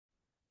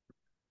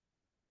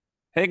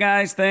Hey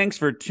guys, thanks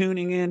for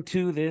tuning in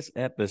to this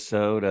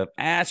episode of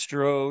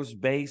Astros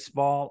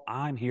Baseball.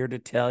 I'm here to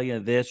tell you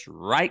this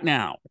right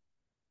now.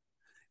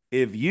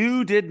 If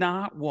you did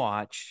not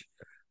watch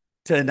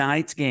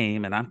tonight's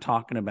game, and I'm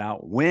talking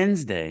about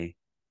Wednesday,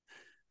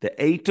 the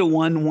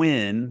 8-1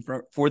 win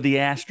for the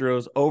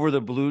Astros over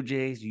the Blue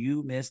Jays,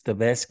 you missed the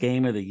best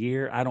game of the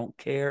year. I don't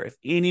care if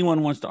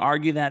anyone wants to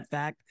argue that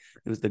fact.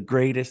 It was the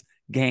greatest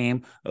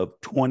game of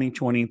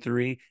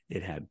 2023.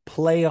 It had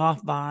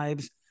playoff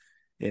vibes.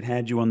 It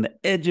had you on the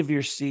edge of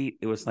your seat.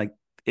 It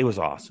was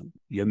awesome.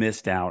 You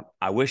missed out.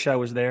 I wish I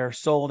was there.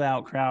 Sold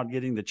out crowd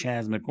getting the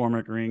Chas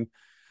McCormick ring.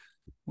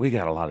 We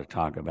got a lot to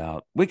talk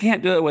about. We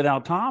can't do it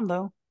without Tom,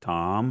 though.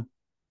 Tom,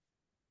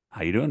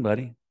 how you doing,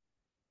 buddy?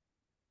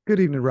 Good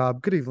evening,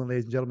 Rob. Good evening,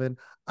 ladies and gentlemen.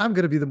 I'm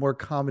going to be the more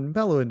calm and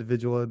mellow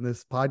individual in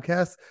this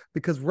podcast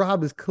because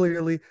Rob is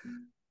clearly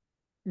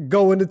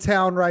going to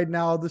town right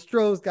now. The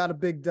Stros got a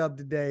big dub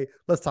today.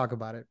 Let's talk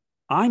about it.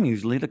 I'm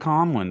usually the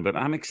calm one, but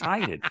I'm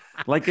excited.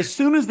 Like as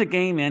soon as the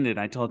game ended,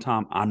 I told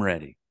Tom I'm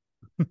ready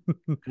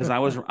because I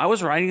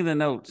was writing the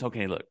notes.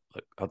 Okay, look,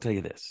 I'll tell you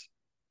this: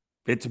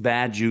 it's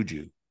bad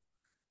juju.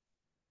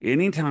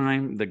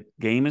 Anytime the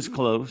game is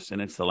close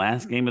and it's the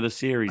last game of the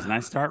series, and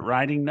I start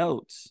writing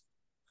notes,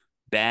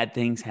 bad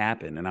things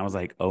happen. And I was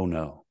like, oh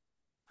no.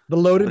 The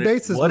loaded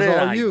bases What was did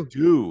all I you.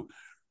 do?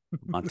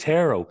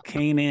 Montero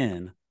came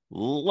in,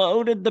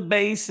 loaded the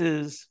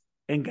bases,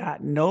 and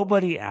got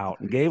nobody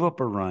out and gave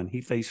up a run.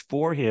 He faced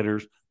four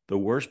hitters, the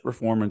worst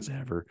performance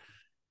ever.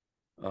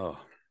 Oh,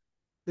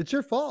 It's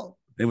your fault.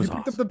 it You was picked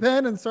up awesome. the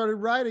pen and started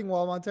writing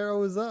while Montero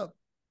was up.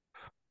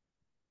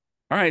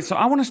 All right, so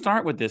I want to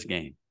start with this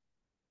game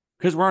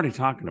because we're already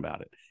talking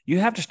about it. You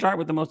have to start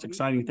with the most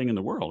exciting thing in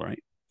the world,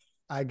 right?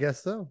 I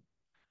guess so.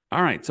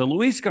 All right, so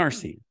Luis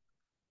Garcia,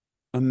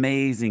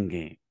 amazing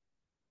game.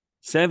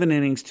 7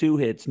 innings, 2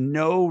 hits,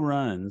 no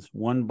runs,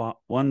 one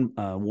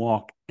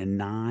walk, and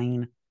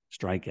 9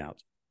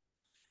 strikeouts.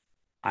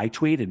 I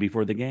tweeted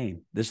before the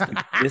game. This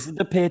is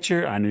the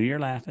pitcher. I knew you're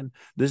laughing.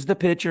 This is the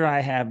pitcher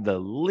I have the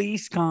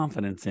least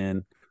confidence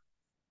in.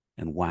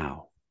 And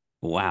wow,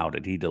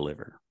 did he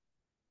deliver?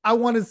 I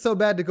wanted so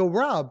bad to go,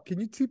 Rob, can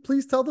you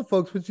please tell the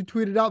folks what you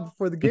tweeted out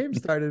before the game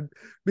started?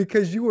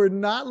 Because you were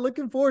not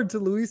looking forward to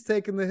Luis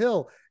taking the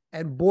hill.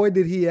 And boy,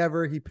 did he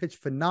ever. He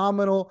pitched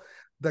phenomenal.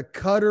 The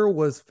cutter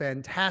was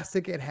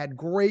fantastic. It had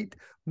great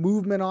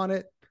movement on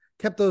it.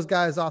 Kept those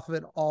guys off of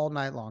it all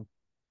night long.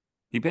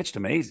 He pitched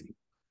amazing.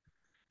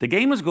 The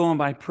game was going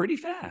by pretty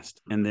fast.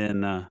 And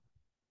then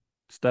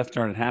stuff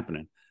started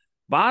happening.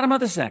 Bottom of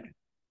the second,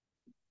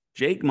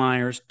 Jake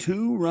Myers,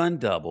 2-run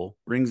double,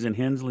 brings in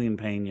Hensley and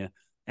Pena.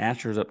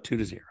 Astros up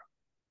 2-0.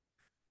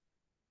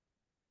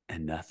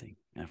 And nothing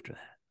after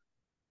that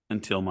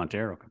until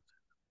Montero comes.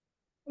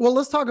 Well,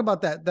 let's talk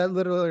about that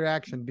literal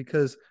reaction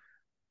because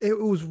it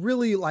was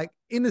really like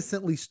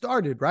innocently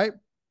started, right?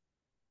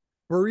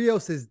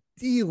 Barrios is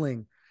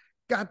dealing,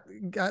 got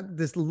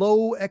this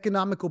low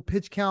economical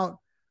pitch count.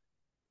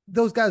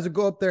 Those guys would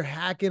go up there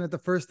hacking at the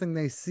first thing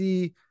they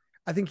see.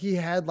 I think he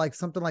had like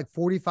something like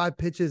 45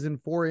 pitches in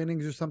 4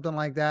 innings or something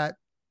like that.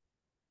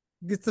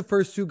 Gets the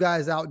first two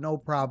guys out, no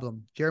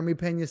problem. Jeremy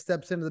Pena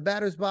steps into the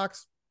batter's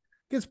box,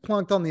 gets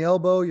plunked on the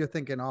elbow. You're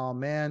thinking, oh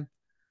man,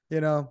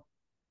 you know,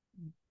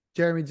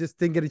 Jeremy just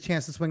didn't get a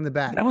chance to swing the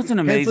bat. That was an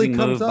Hensley amazing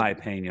comes move up. by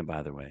Pena,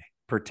 by the way,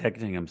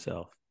 protecting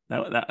himself.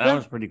 That Yeah,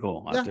 was pretty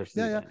cool.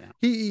 yeah.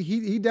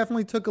 He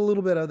definitely took a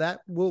little bit of that.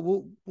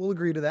 We'll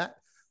agree to that.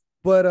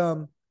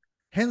 But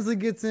Hensley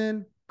gets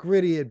in,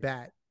 gritty at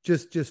bat.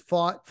 Just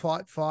fought.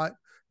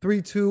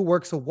 3-2,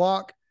 works a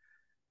walk.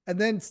 And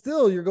then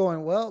still you're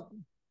going, well,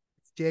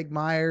 Jake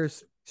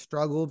Myers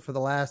struggled for the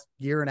last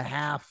year and a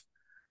half.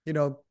 You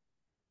know,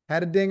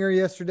 had a dinger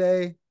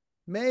yesterday,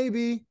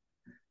 maybe.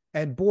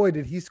 And boy,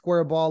 did he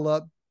square a ball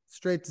up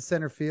straight to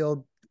center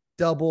field,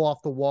 double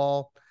off the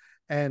wall.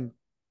 And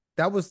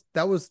that was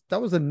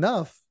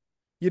enough.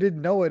 You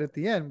didn't know it at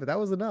the end, but that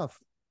was enough.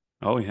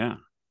 Oh, yeah.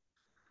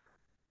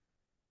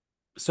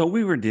 So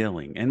we were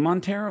dealing, and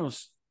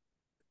Montero's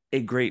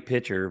a great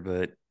pitcher,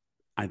 but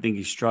I think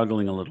he's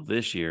struggling a little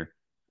this year.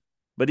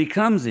 But he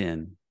comes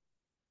in,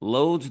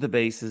 loads the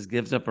bases,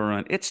 gives up a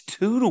run. It's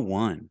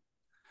 2-1.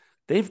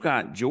 They've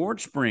got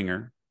George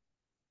Springer,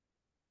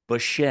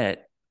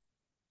 Bichette,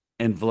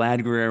 and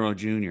Vlad Guerrero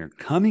Jr.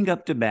 coming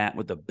up to bat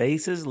with the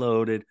bases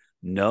loaded,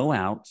 no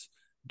outs.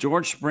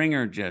 George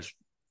Springer just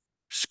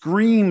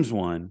screams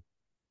one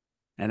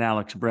at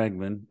Alex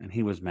Bregman, and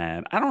he was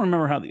mad. I don't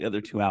remember how the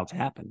other two outs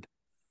happened,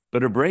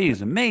 but Abreu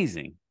is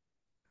amazing.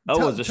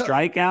 Oh, it was a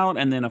strikeout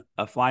and then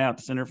a fly out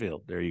to center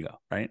field. There you go,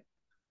 right?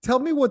 Tell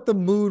me what the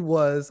mood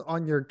was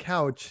on your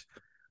couch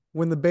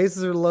when the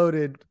bases are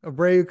loaded.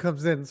 Abreu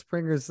comes in,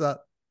 Springer's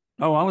up.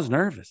 Oh, I was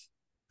nervous.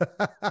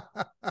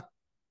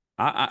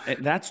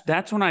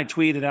 That's when I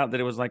tweeted out that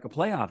it was like a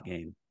playoff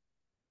game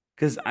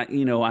because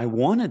I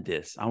wanted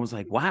this. I was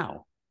like,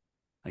 wow,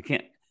 I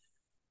can't.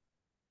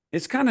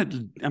 It's kind of.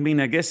 I mean,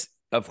 I guess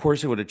of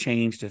course it would have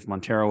changed if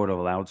Montero would have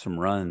allowed some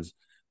runs,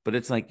 but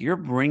it's like you're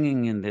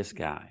bringing in this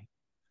guy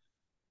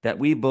that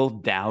we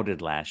both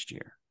doubted last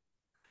year.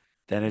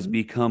 that has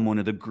become one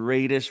of the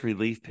greatest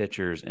relief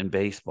pitchers in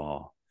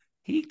baseball.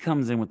 He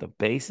comes in with the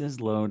bases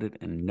loaded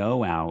and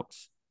no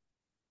outs.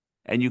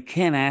 And you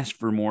can't ask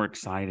for more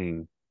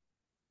exciting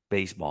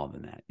baseball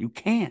than that. You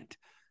can't.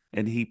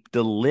 And he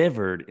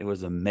delivered. It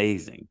was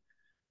amazing.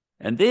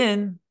 And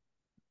then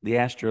the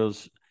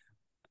Astros,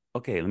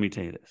 okay, let me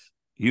tell you this.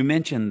 You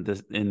mentioned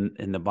this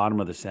in the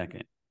bottom of the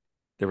second,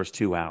 there was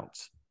 2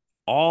 outs.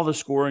 All the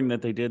scoring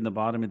that they did in the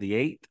bottom of the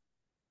 8th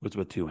was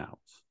with 2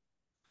 outs.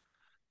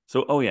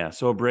 So,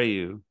 so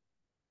Abreu,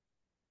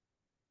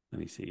 let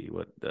me see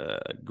what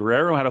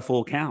Guerrero had a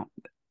full count.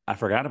 I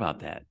forgot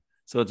about that.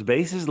 So it's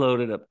bases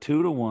loaded up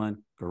 2-1.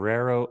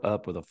 Guerrero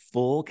up with a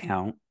full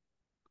count.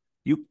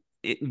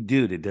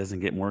 Dude, it doesn't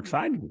get more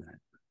exciting than that.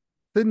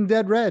 Sitting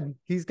dead red.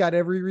 He's got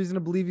every reason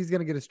to believe he's going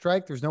to get a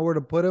strike. There's nowhere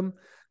to put him.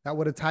 That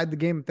would have tied the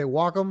game if they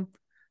walk him.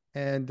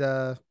 And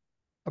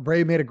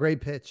Abreu made a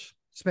great pitch.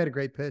 Just made a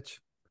great pitch.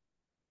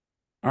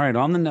 All right,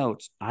 on the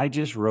notes, I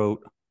just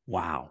wrote,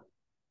 wow,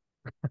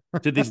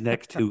 to these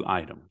next 2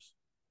 items.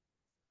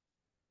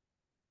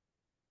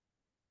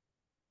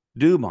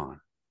 Dubon,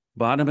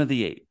 bottom of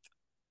the 8th.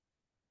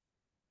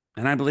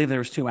 And I believe there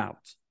was 2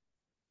 outs.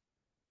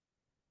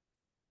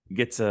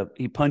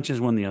 He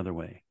punches one the other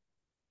way.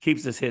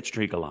 Keeps this hit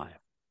streak alive.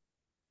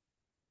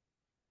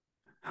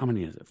 How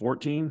many is it?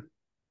 14?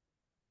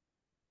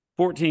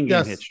 14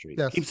 game hit streak.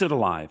 Yes. Keeps it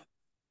alive.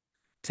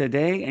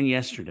 Today and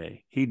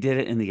yesterday, he did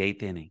it in the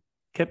 8th inning.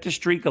 Kept his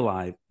streak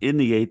alive in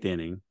the 8th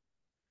inning.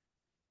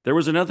 There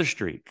was another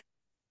streak.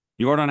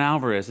 Yordan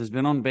Alvarez has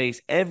been on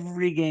base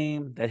every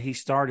game that he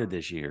started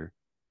this year.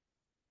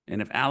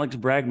 And if Alex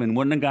Bregman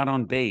wouldn't have got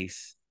on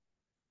base,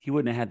 he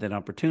wouldn't have had that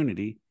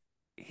opportunity.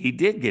 He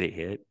did get a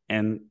hit,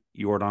 and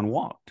Yordan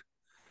walked.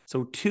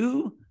 So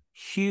 2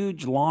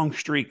 huge long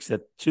streaks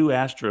that 2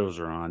 Astros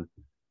are on.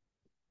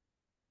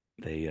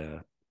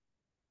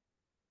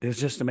 It's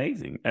just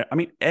amazing. I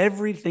mean,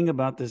 everything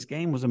about this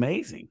game was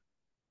amazing.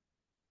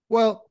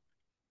 Well,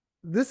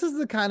 this is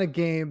the kind of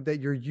game that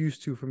you're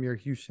used to from your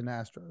Houston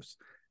Astros.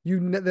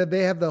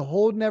 They have the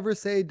whole never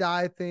say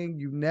die thing.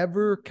 You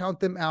never count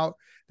them out.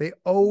 They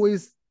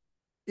always,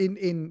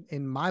 in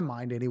my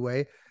mind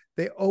anyway,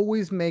 they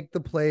always make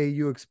the play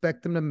you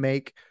expect them to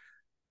make.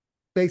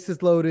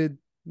 Bases loaded,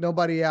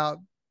 nobody out.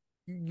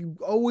 You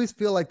always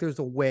feel like there's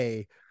a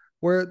way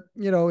where,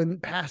 in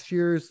past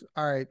years,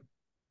 all right,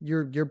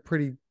 you're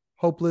pretty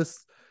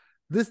hopeless.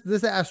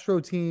 This Astro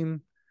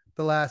team,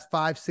 the last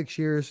 5-6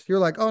 years, you're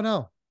like, oh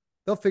no,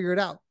 they'll figure it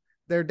out.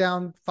 They're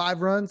down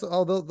 5 runs.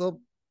 Oh,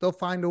 they'll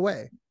find a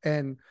way.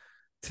 And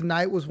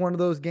tonight was one of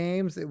those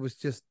games. It was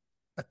just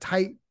a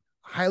tight,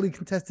 highly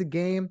contested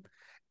game.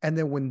 And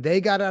then when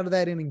they got out of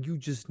that inning, you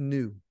just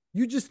knew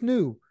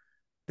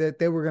that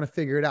they were going to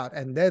figure it out.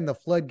 And then the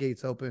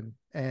floodgates open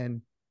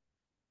and,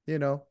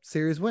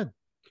 series win.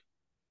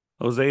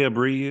 Jose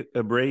Abreu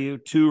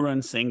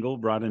 2-run single,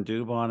 brought in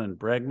Dubon and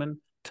Bregman.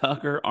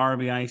 Tucker,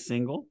 RBI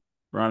single,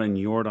 brought in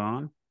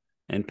Yordan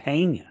and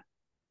Pena.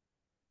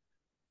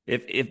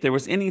 If there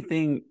was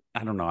anything,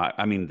 I don't know.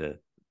 I mean,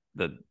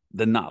 the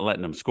not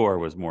letting them score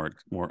was more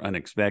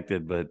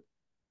unexpected, but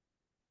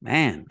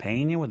man,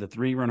 Pena with a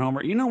 3-run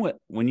homer. You know what?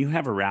 When you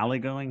have a rally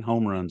going,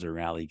 home runs are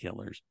rally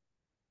killers.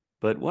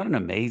 But what an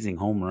amazing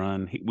home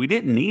run. We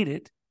didn't need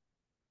it,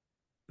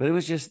 but it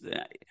was just,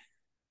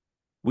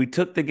 we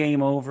took the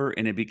game over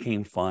and it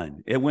became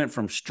fun. It went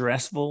from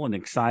stressful and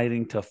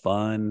exciting to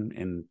fun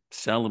and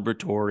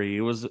celebratory.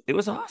 It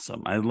was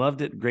awesome. I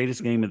loved it.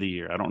 Greatest game of the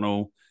year. I don't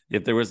know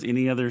if there was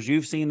any others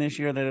you've seen this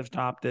year that have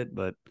topped it,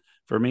 but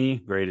for me,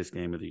 greatest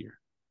game of the year.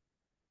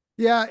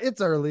 Yeah,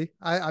 it's early.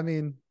 I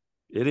mean,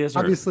 it is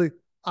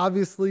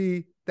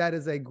obviously that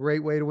is a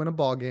great way to win a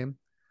ball game,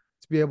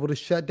 to be able to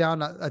shut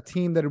down a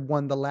team that had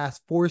won the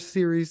last 4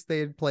 series they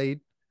had played,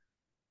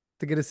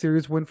 to get a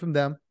series win from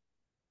them.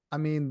 I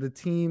mean, the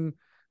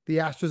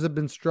Astros have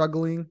been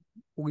struggling.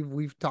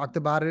 We've talked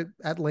about it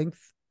at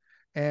length,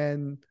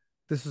 and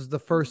this is the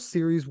first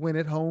series win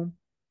at home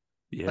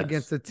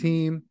against a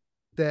team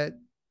that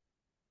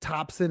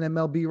tops in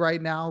MLB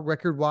right now,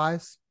 record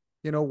wise.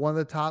 One of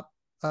the top,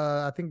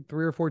 I think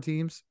 3 or 4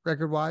 teams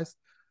record wise.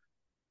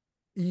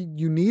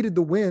 You needed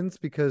the wins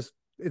because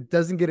it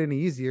doesn't get any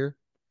easier,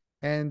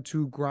 and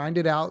to grind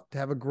it out, to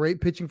have a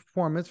great pitching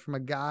performance from a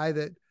guy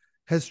that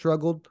has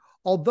struggled.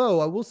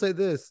 Although I will say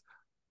this,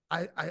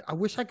 I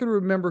wish I could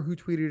remember who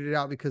tweeted it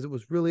out because it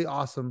was really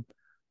awesome.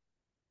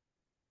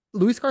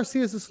 Luis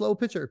Garcia is a slow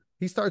pitcher.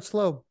 He starts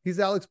slow. He's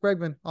Alex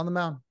Bregman on the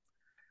mound.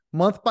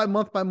 Month by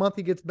month by month,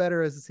 he gets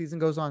better as the season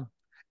goes on.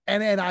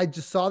 And I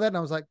just saw that and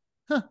I was like,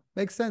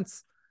 makes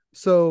sense.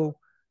 So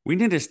we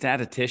need a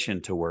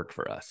statistician to work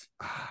for us.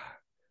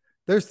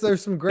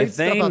 There's some great if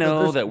stuff. They out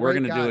know there. that we're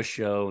going to do a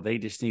show. They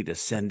just need to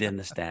send in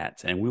the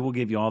stats, and we will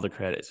give you all the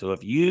credit. So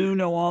if you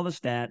know all the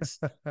stats,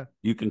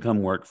 you can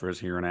come work for us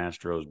here in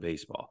Astros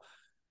baseball.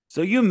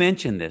 So you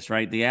mentioned this,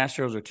 right? The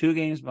Astros are 2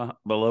 games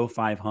below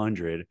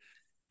 500,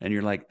 and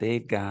you're like,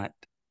 they've got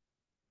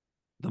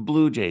the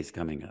Blue Jays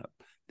coming up.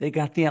 They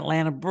got the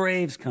Atlanta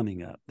Braves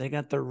coming up. They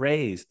got the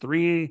Rays.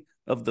 3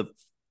 of the,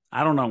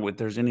 I don't know if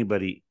there's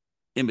anybody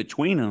in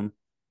between them,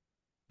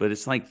 but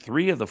it's like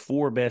 3 of the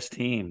 4 best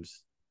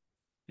teams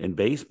in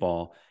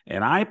baseball.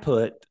 And I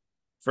put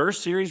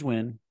first series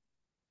win,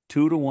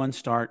 2-1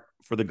 start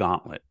for the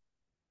gauntlet.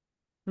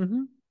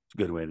 Mm-hmm. It's a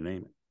good way to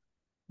name it.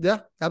 Yeah,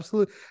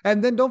 absolutely.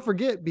 And then don't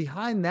forget,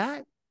 behind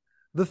that,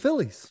 the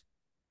Phillies.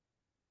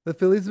 The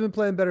Phillies have been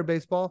playing better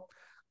baseball.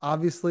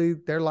 Obviously,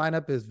 their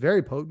lineup is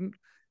very potent.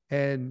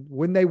 And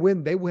when they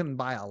win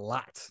by a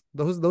lot.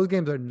 Those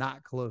games are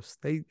not close.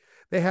 They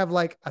have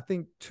like, I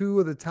think, 2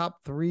 of the top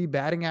 3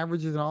 batting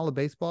averages in all of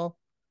baseball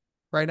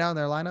right now in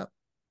their lineup.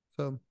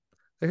 So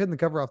they're hitting the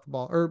cover off the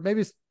ball. Or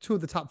maybe it's 2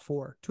 of the top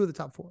 4. 2 of the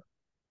top 4.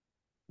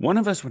 One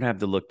of us would have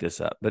to look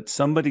this up, but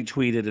somebody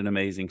tweeted an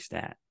amazing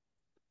stat.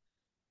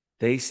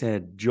 They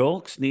said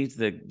Jolks needs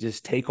to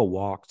just take a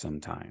walk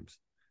sometimes.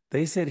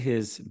 They said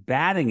his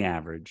batting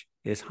average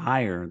is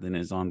higher than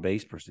his on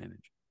base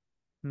percentage.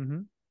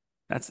 Mm-hmm.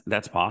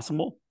 That's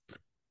possible.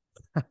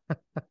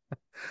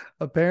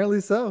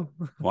 Apparently so.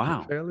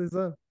 Wow. Apparently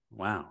so.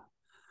 Wow.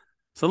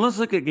 So let's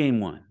look at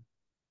game 1.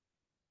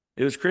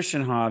 It was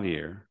Christian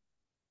Javier.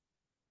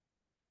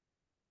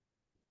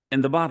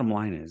 And the bottom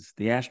line is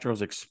the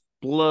Astros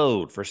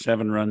explode for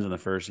 7 runs in the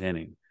first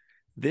inning.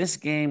 This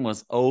game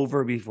was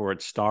over before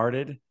it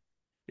started.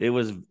 It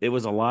was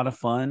a lot of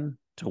fun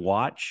to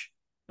watch.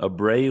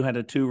 Abreu had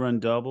a 2-run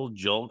double.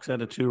 Julks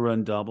had a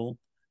 2-run double.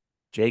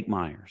 Jake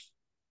Myers,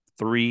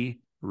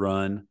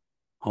 3-run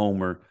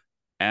homer.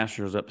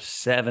 Astros up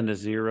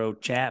 7-0.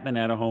 Chapman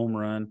had a home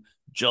run.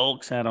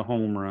 Julks had a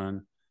home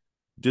run.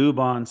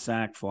 Dubon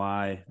sac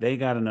fly. They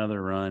got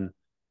another run.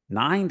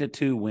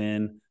 9-2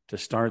 win to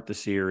start the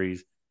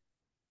series.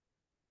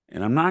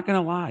 And I'm not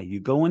going to lie. You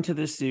go into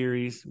this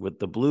series with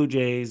the Blue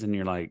Jays and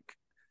you're like,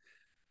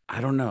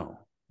 I don't know.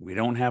 We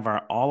don't have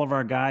all of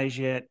our guys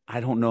yet. I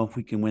don't know if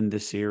we can win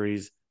this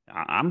series.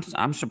 I'm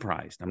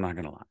surprised. I'm not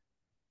going to lie.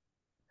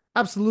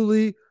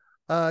 Absolutely.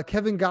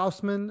 Kevin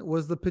Gausman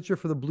was the pitcher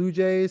for the Blue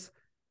Jays.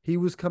 He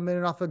was coming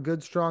in off a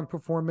good, strong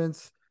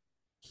performance.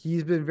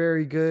 He's been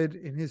very good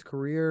in his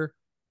career.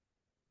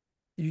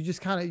 You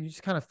just kind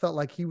of felt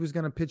like he was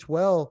going to pitch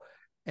well,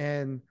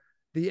 and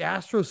the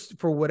Astros,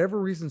 for whatever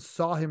reason,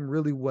 saw him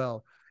really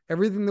well.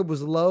 Everything that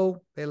was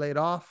low, they laid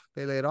off.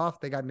 They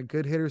got into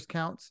good hitters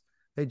counts.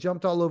 They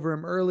jumped all over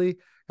him early,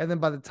 and then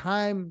by the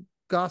time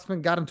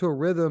Gausman got into a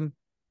rhythm,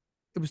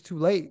 it was too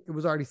late. It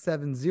was already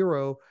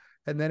 7-0,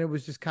 and then it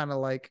was just kind of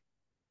like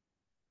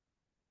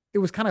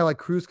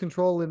cruise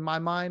control in my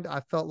mind.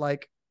 I felt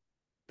like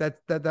that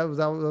was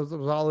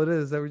all it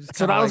is. They were just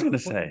That's what I was going to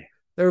say.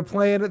 They were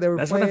playing it. They were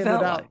That's playing what it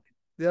felt out. like.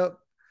 Yep.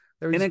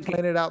 They were just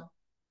playing it out.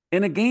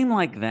 In a game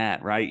like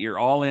that, right? You're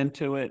all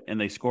into it and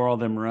they score all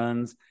them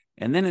runs.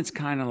 And then it's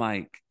kind of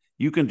like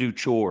you can do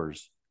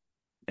chores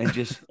and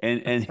just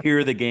and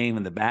hear the game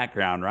in the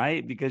background,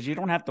 right? Because you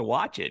don't have to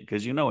watch it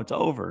because you know it's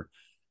over.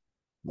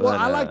 But,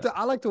 well,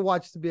 I like to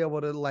watch to be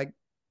able to like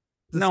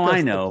no,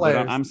 I know, but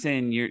I'm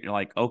saying you're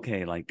like,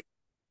 okay, like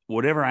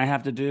whatever I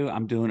have to do,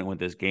 I'm doing it when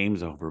this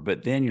game's over.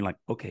 But then you're like,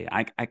 okay,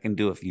 I can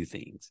do a few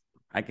things.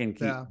 I can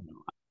keep. Yeah.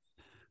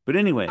 But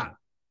anyway,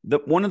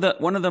 one of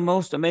the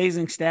most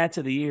amazing stats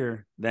of the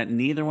year that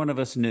neither one of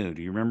us knew.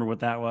 Do you remember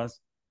what that was?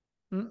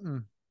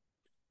 Mm-mm.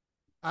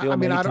 Phil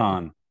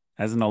Maton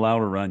hasn't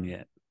allowed a run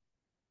yet.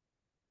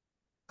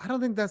 I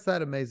don't think that's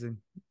that amazing.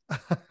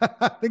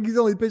 I think he's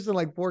only pitched in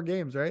like 4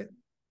 games, right?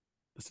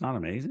 That's not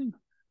amazing.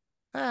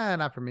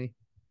 Not for me.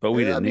 But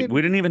we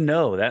didn't even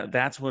know that.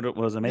 That's what it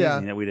was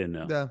amazing that we didn't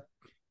know. Yeah.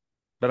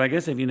 But I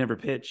guess if you never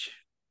pitch.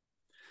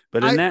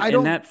 But in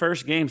that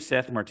first game,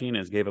 Seth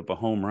Martinez gave up a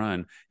home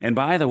run. And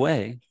by the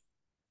way,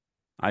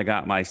 I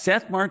got my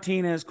Seth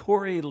Martinez,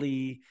 Corey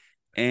Lee,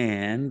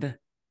 and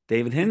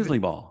David Hensley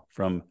ball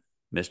from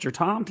Mr.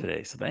 Tom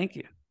today. So thank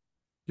you.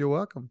 You're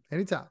welcome.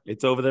 Anytime.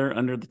 It's over there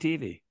under the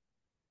TV.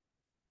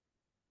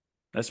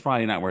 That's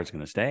probably not where it's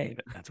going to stay,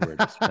 but that's where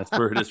it is. That's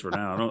where it is for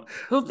now. I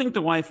don't think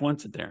the wife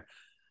wants it there.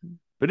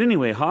 But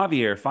anyway,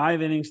 Javier,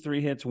 5 innings,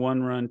 3 hits,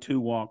 1 run, 2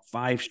 walk,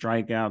 5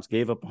 strikeouts,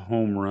 gave up a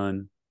home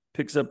run,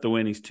 picks up the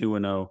win. He's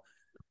 2-0.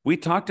 We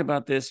talked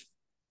about this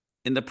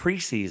in the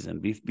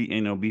preseason,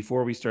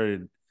 before we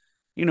started,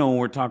 when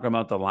we're talking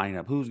about the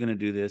lineup, who's going to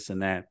do this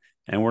and that.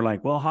 And we're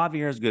like, well,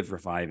 Javier is good for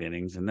 5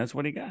 innings, and that's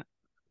what he got.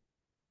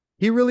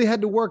 He really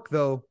had to work,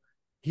 though.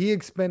 He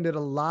expended a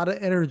lot of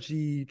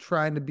energy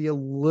trying to be a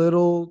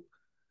little,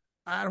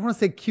 I don't want to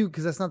say cute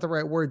because that's not the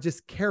right word,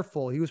 just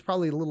careful. He was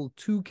probably a little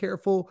too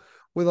careful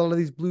with all of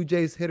these Blue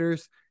Jays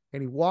hitters,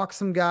 and he walked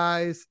some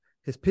guys.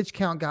 His pitch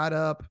count got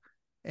up,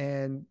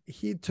 and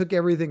he took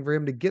everything for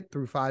him to get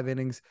through 5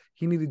 innings.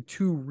 He needed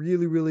 2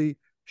 really, really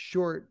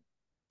short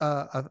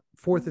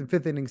 4th and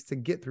 5th innings to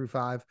get through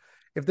 5.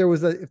 If there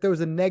was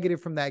a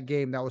negative from that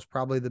game, that was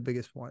probably the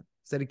biggest one.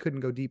 Is that he couldn't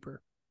go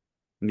deeper.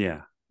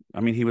 Yeah. I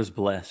mean, he was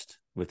blessed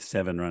with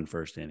 7-run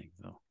first inning,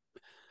 though.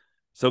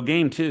 So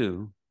game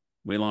 2,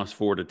 we lost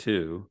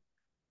 4-2.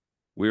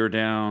 We were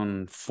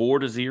down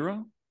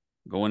 4-0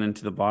 going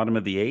into the bottom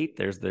of the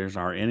 8th. There's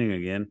our inning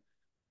again.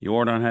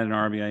 Jordan had an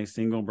RBI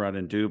single, brought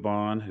in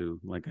Dubon, who,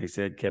 like I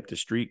said, kept his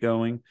streak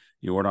going.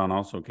 Jordan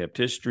also kept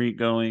his streak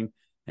going.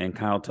 and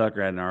Kyle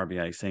Tucker had an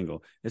RBI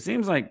single. It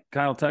seems like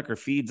Kyle Tucker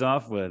feeds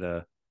off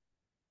what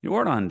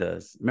Jordan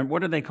does. Remember,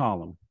 what did they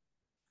call him? Oh,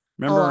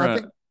 Remember, I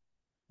think.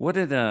 what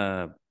did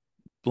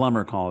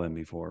Blummer call him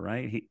before,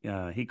 right?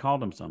 He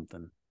called him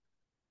something.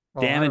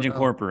 Oh, I Damage don't know.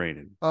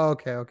 Incorporated. Oh,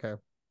 okay, okay.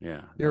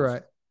 Yeah. You're No.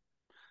 right.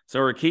 So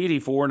Urquidy,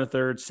 4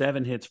 1/3,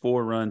 7 hits,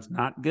 4 runs.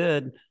 Not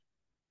good.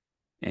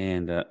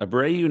 And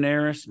Abreu,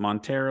 Neris,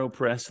 Montero,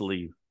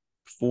 Presley,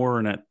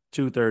 4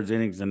 2/3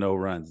 innings and no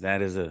runs.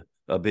 That is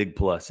a big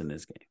plus in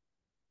this game.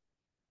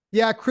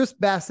 Yeah, Chris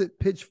Bassett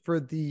pitched for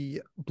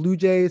the Blue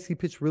Jays. He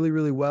pitched really,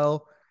 really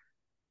well.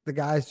 The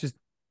guys just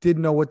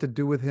didn't know what to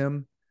do with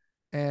him.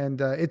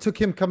 And it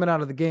took him coming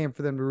out of the game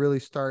for them to really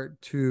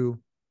start to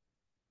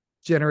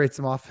generate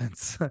some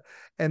offense.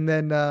 And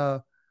then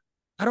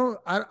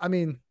I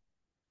mean,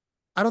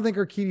 I don't think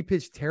Urquidy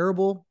pitched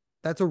terrible.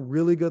 That's a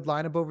really good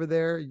lineup over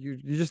there. You're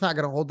just not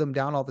going to hold them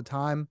down all the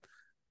time.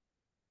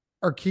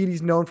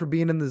 Urquidy's known for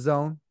being in the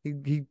zone.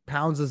 He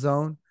pounds the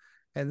zone,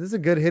 and this is a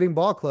good hitting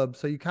ball club.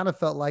 So you kind of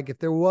felt like if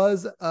there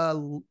was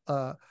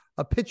a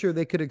pitcher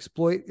they could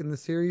exploit in the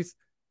series,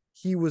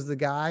 he was the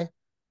guy.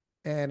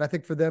 And I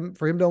think for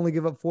him to only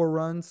give up 4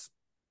 runs,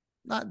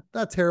 not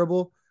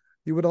terrible.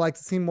 You would have liked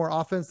to see more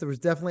offense. There was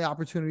definitely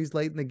opportunities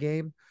late in the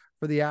game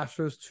for the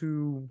Astros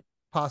to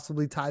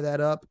possibly tie that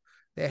up.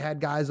 They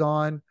had guys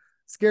on.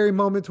 Scary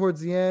moment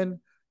towards the end.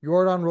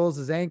 Jordan rolls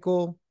his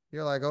ankle.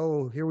 You're like,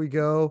 oh, here we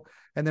go.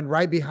 And then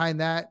right behind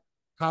that,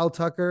 Kyle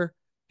Tucker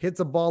hits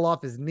a ball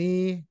off his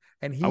knee,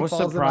 and he I was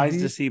falls surprised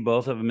in a to see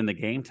both of them in the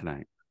game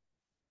tonight.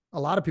 A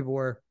lot of people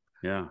were.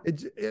 Yeah.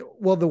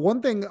 Well, the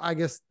one thing I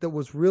guess that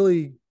was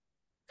really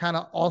kind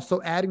of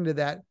also adding to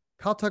that,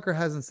 Kyle Tucker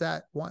hasn't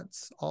sat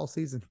once all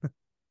season.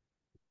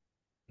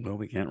 Well,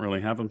 we can't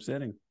really have him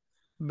sitting.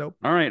 Nope.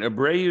 All right.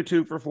 Abreu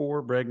 2 for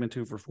 4, Bregman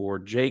 2 for 4,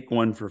 Jake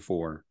 1 for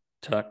 4,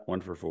 Tuck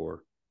 1 for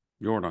 4,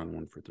 Jordan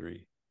 1 for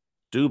 3,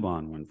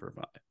 Dubon 1 for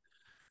 5.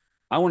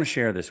 I want to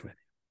share this with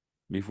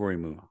you before we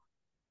move on.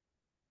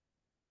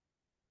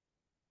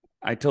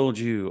 I told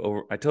you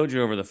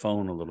over the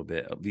phone a little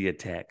bit via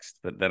text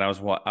that I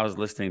was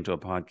listening to a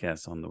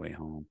podcast on the way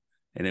home,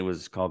 and it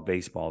was called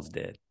Baseball's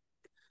Dead.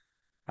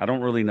 I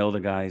don't really know the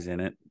guys in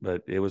it,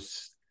 but it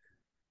was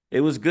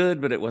good,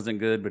 but it wasn't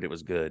good, but it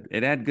was good.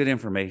 It had good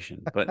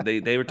information, but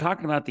they were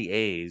talking about the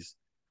A's,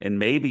 and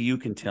maybe you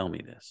can tell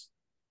me this.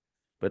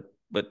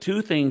 But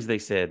 2 things they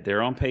said: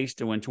 they're on pace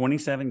to win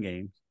 27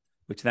 games,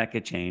 which that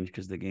could change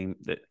because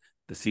the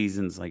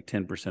season's like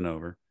 10%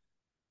 over.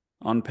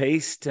 On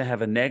pace to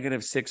have a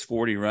negative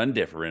 640 run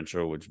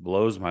differential, which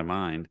blows my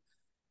mind.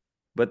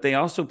 But they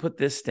also put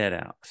this stat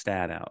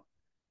out.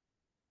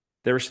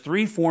 There's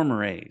 3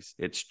 former A's.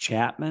 It's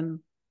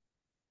Chapman.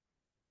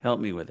 Help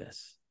me with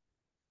this.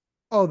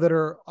 Oh, that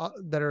are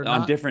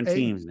on different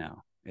teams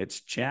now. It's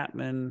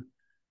Chapman.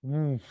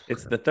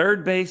 It's the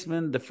third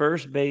baseman, the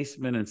first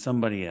baseman, and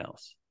somebody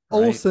else.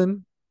 Right?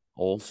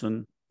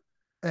 Olson.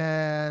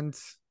 And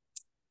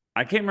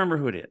I can't remember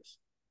who it is,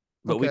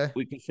 but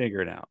we can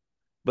figure it out.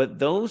 But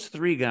those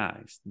 3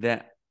 guys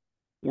that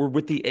were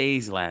with the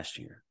A's last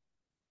year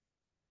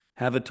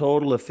have a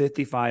total of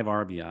 55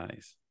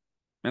 RBIs.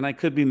 And I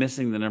could be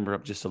missing the number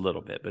up just a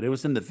little bit, but it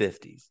was in the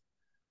 50s.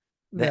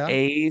 The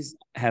A's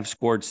have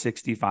scored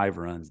 65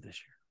 runs this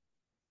year.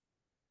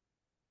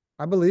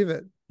 I believe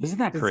it. Isn't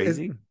that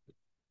crazy?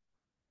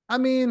 I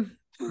mean,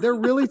 they're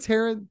really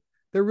tearing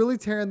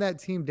that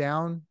team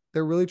down.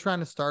 They're really trying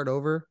to start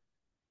over.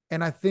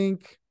 And I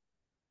think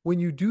when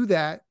you do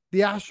that,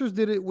 the Astros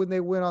did it when they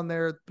went on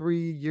their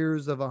 3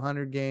 years of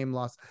 100-game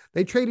loss.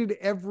 They traded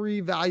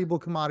every valuable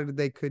commodity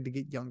they could to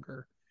get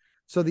younger.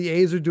 So the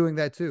A's are doing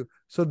that too.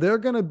 So they're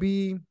going to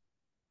be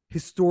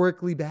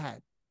historically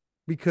bad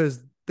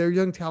because their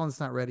young talent's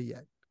not ready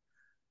yet.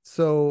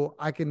 So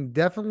I can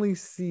definitely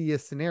see a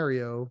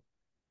scenario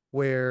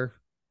where,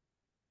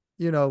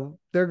 there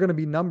are going to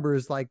be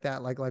numbers like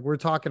that, like we're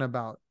talking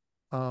about,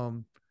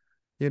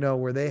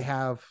 where they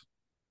have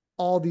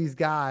all these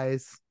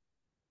guys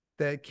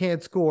that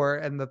can't score,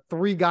 and the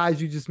 3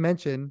 guys you just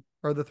mentioned,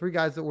 or the 3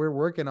 guys that we're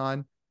working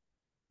on,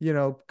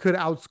 could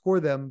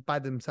outscore them by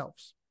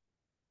themselves.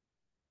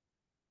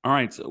 All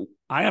right. So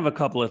I have a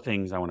couple of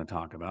things I want to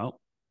talk about.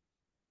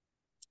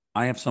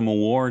 I have some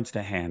awards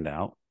to hand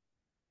out.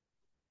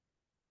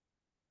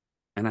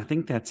 And I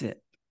think that's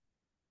it.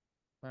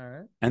 All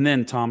right. And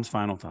then Tom's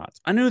final thoughts.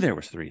 I knew there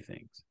was 3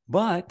 things,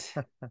 but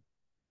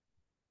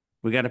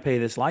we got to pay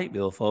this light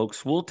bill,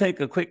 folks. We'll take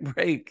a quick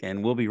break,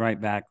 and we'll be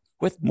right back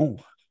with more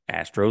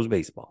Astros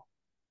baseball.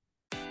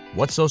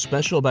 What's so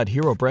special about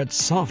Hero Bread's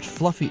soft,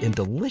 fluffy, and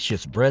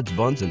delicious breads,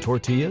 buns, and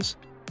tortillas?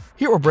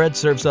 Hero Bread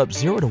serves up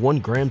 0 to 1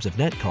 grams of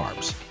net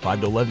carbs,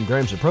 5 to 11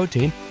 grams of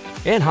protein,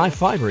 and high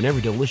fiber in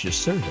every delicious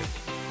serving.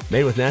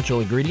 Made with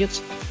natural ingredients,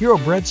 Hero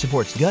Bread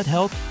supports gut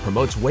health,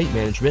 promotes weight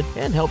management,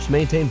 and helps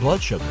maintain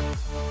blood sugar.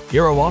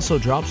 Hero also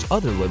drops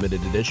other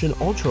limited edition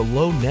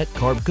ultra-low net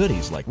carb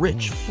goodies like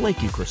rich,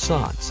 flaky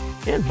croissants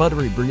and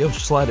buttery brioche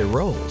slider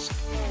rolls.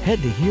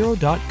 Head to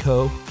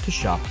hero.co to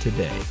shop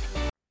today.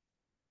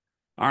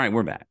 All right,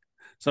 we're back.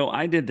 So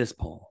I did this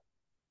poll.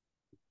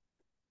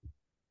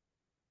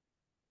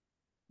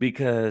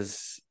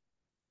 because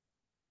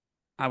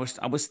I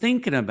was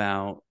thinking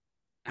about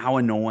how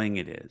annoying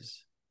it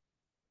is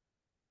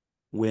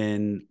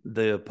when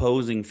the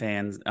opposing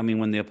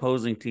when the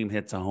opposing team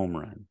hits a home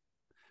run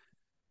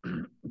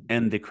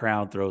and the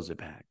crowd throws it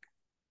back.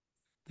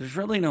 There's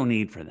really no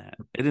need for that.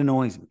 It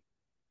annoys me.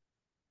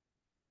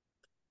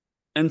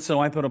 And so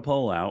I put a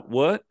poll out.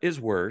 What is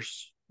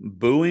worse,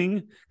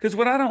 booing? Because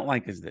what I don't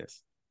like is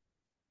this.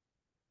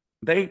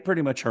 They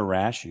pretty much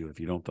harass you if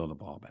you don't throw the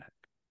ball back.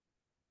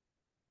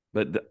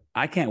 But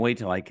I can't wait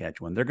till I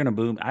catch one. They're going to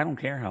boom. I don't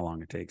care how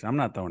long it takes. I'm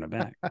not throwing it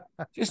back.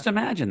 Just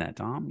imagine that,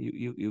 Tom.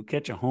 You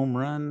catch a home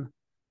run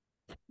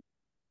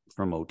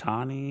from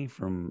Ohtani,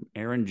 from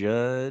Aaron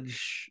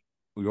Judge.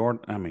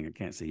 I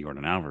can't say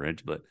Jordan Alvarez,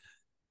 but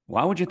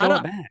why would you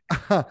throw it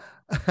back?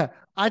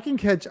 I can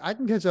catch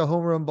a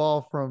home run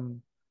ball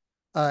from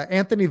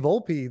Anthony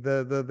Volpe,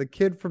 the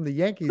kid from the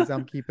Yankees.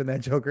 I'm keeping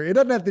that joker. It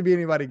doesn't have to be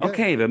anybody good.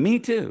 Okay, but me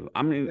too.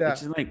 I mean, yeah.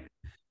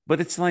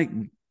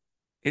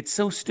 It's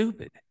so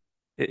stupid.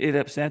 It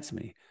upsets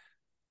me.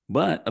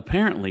 But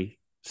apparently,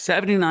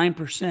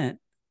 79%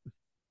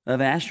 of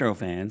Astro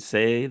fans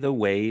say the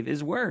wave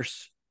is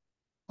worse.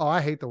 Oh,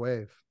 I hate the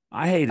wave.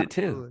 I hate it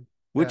too.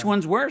 Which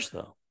one's worse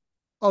though?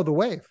 Oh, the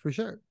wave for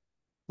sure.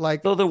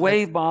 So the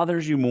wave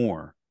bothers you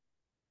more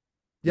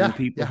than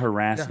people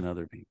harassing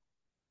other people.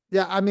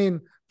 Yeah, I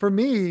mean, for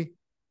me,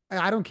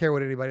 I don't care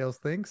what anybody else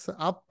thinks.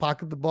 I'll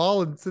pocket the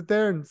ball and sit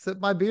there and sip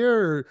my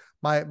beer or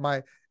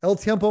my El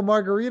Tiempo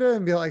margarita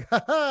and be like,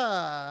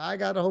 I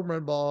got a home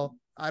run ball.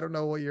 I don't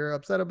know what you're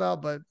upset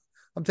about, but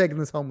I'm taking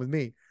this home with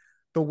me.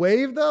 The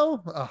wave,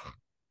 though,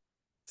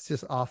 it's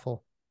just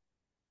awful.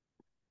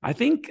 I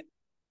think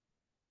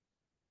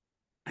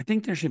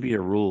there should be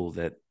a rule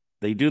that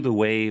they do the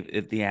wave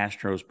if the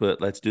Astros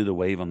let's do the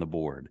wave on the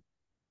board.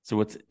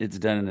 So it's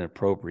done in an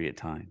appropriate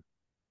time.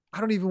 I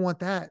don't even want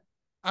that.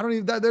 I don't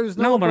even there's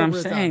no, but I'm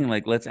saying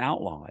time. Let's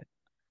outlaw it.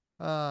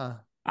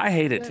 I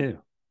hate it too.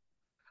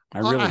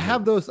 I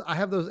have those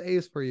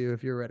A's for you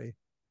if you're ready.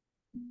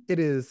 It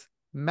is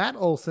Matt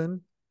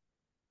Olson,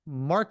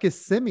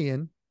 Marcus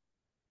Semien,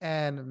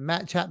 and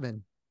Matt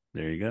Chapman.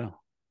 There you go.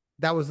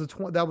 That was the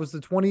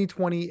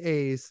 2020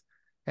 A's,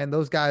 and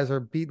those guys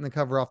are beating the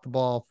cover off the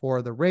ball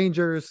for the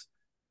Rangers,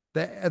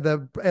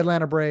 the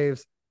Atlanta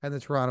Braves, and the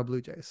Toronto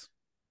Blue Jays.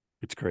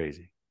 It's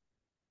crazy.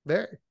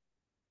 Very.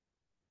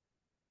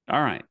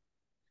 All right.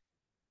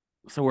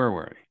 So where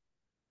were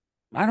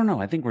we? I don't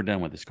know. I think we're done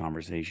with this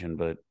conversation,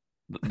 but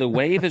the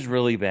wave is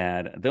really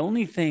bad. The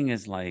only thing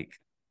is I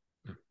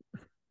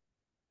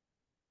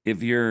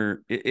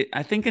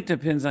think it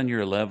depends on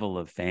your level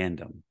of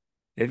fandom.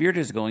 If you're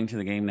just going to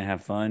the game to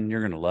have fun,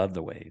 you're going to love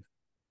the wave.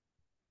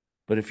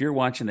 But if you're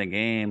watching the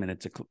game and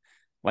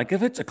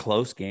if it's a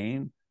close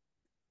game,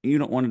 you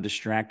don't want to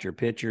distract your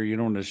pitcher, you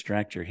don't want to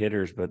distract your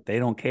hitters, but they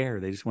don't care.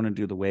 They just want to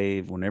do the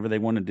wave whenever they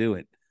want to do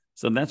it.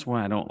 So that's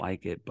why I don't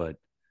like it, but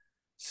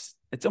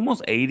it's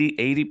almost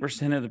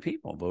 80% of the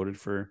people voted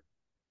for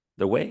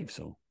the wave.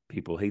 So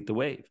people hate the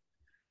wave.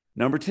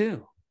 Number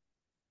 2,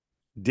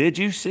 did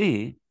you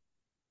see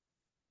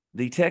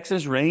the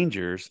Texas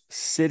Rangers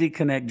City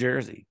Connect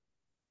jersey?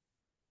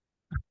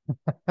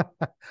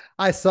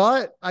 I saw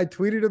it. I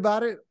tweeted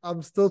about it.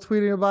 I'm still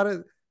tweeting about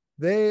it.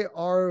 They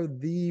are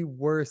the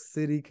worst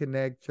City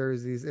Connect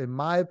jerseys, in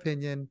my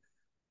opinion,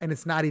 and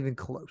it's not even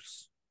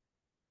close.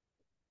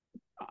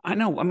 I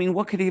know. I mean,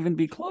 what could even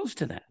be close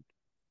to that?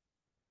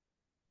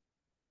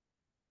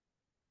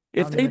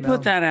 If they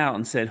put that out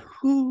and said,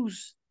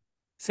 whose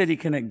City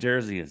Connect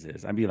jersey is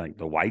this? I'd be like,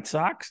 the White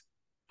Sox?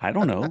 I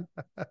don't know.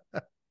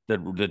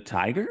 the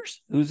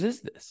Tigers? Whose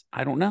is this?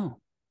 I don't know.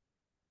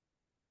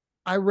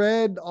 I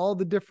read all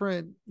the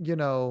different,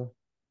 it's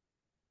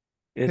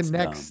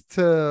connects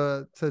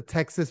to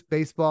Texas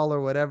baseball or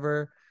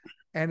whatever.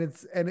 And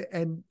it's,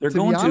 and they're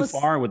going too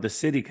far with the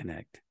City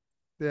Connect.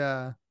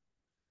 Yeah.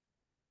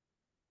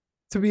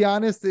 To be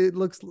honest, it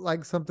looks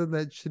like something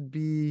that should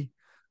be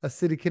a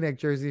City Connect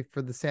jersey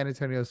for the San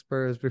Antonio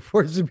Spurs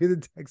before it should be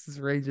the Texas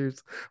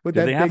Rangers. Do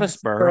they have a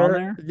spur on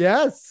there?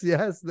 Yes,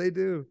 they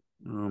do.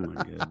 Oh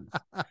my goodness.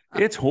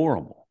 It's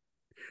horrible.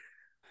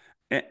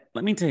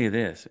 Let me tell you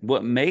this.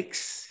 What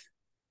makes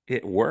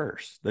it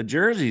worse, the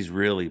jersey's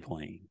really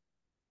plain.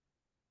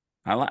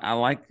 I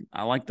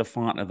like the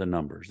font of the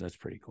numbers. That's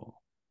pretty cool.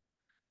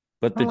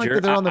 But the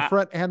jersey, they're on the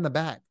front and the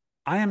back.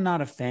 I am not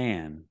a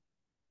fan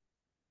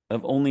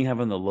of only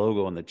having the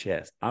logo on the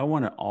chest. I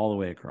want it all the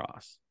way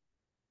across.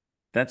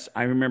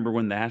 I remember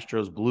when the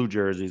Astros blue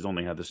jerseys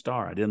only had the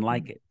star. I didn't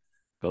like it.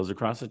 Goes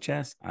across the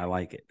chest. I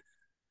like it.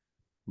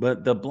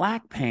 But the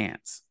black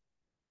pants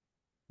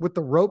with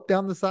the rope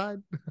down the side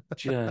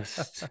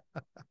just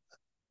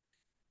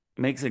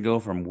makes it go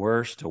from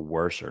worse to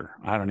worser.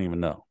 I don't even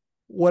know.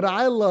 What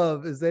I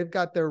love is they've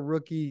got their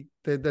rookie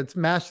that's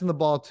mashing the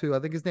ball too. I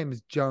think his name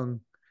is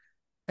Jung.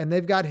 And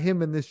they've got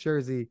him in this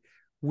jersey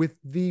with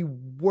the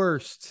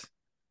worst,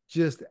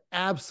 just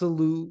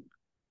absolute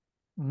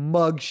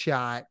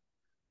mugshot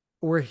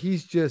where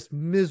he's just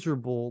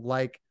miserable,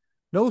 like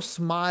no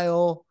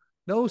smile,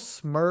 no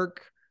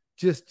smirk,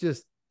 just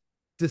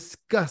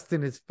disgust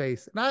in his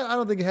face. And I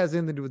don't think it has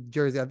anything to do with the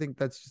jersey. I think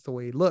that's just the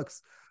way he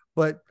looks.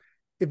 But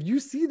if you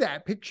see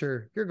that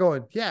picture, you're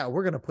going, yeah,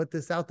 we're going to put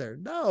this out there.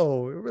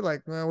 No, we're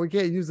like, well, we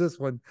can't use this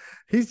one.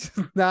 He's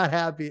just not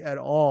happy at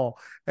all.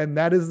 And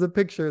that is the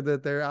picture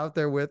that they're out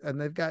there with. And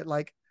they've got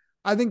like,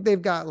 I think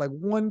they've got like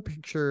one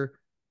picture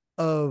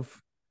of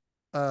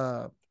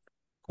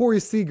Corey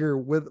Seager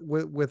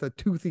with a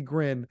toothy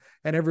grin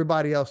and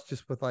everybody else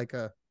just with like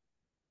a,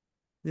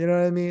 you know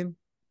what I mean?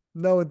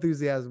 No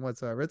enthusiasm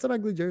whatsoever. It's an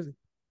ugly jersey.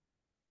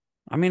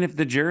 I mean, if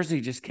the jersey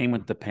just came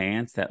with the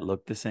pants that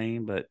looked the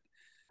same, but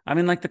I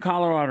mean, like the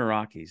Colorado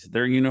Rockies,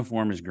 their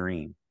uniform is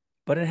green,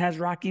 but it has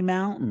Rocky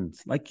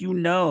Mountains. Like, you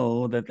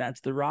know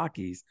that's the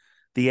Rockies.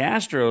 The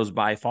Astros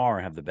by far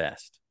have the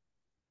best.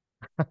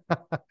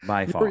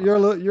 By far. You're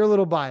a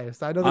little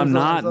biased. I know. I'm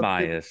not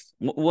biased.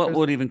 What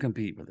would even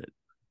compete with it?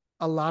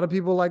 A lot of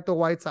people like the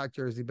White Sox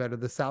jersey better.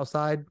 The South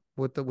Side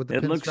with the it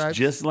pinstripes. Looks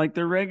just like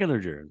their regular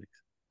jerseys.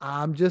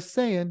 I'm just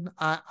saying.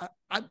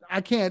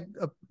 I can't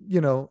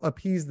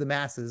appease the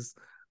masses.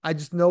 I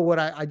just know what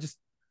I just.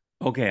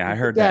 Okay, I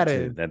heard that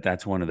too.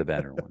 That's one of the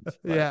better ones.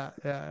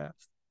 Yeah.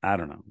 I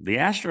don't know. The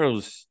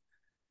Astros,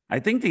 I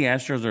think the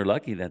Astros are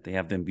lucky that they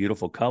have them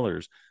beautiful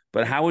colors.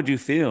 But how would you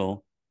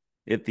feel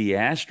if the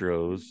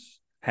Astros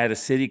had a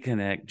City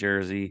Connect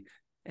jersey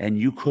and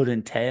you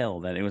couldn't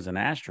tell that it was an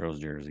Astros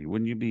jersey?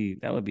 Wouldn't you be?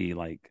 That would be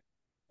like,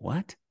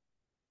 what?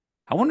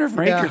 I wonder if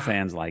Ranger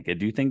fans like it.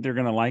 Do you think they're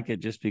going to like it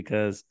just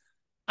because?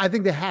 I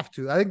think they have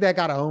to. I think they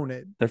got to own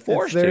it. They're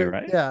forced to,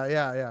 right?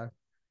 Yeah.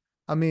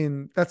 I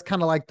mean, that's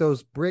kind of like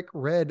those brick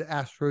red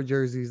Astro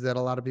jerseys that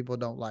a lot of people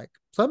don't like.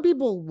 Some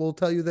people will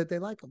tell you that they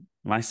like them.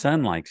 My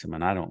son likes them,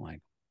 and I don't like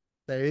them.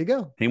 There you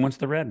go. He wants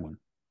the red one.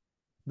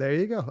 There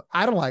you go.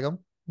 I don't like them,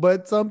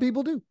 but some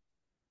people do.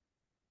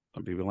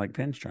 Some people like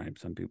pinstripes.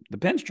 Some people, the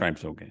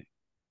pinstripe's okay.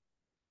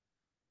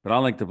 But I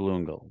like the blue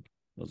and gold.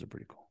 Those are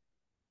pretty cool.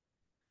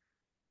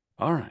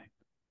 All right.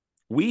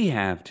 We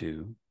have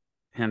to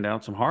hand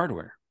out some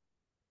hardware.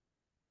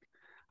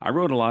 I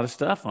wrote a lot of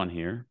stuff on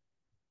here,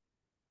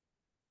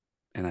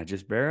 and I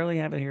just barely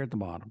have it here at the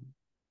bottom.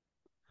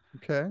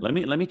 Okay. Let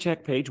me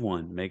check page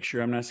 1, make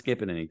sure I'm not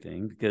skipping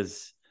anything,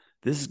 because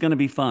this is going to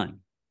be fun.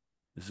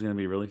 This is going to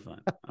be really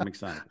fun. I'm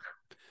excited.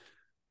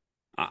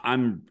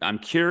 I'm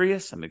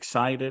curious, I'm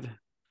excited,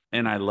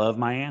 and I love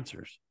my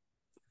answers.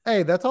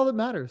 Hey, that's all that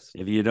matters.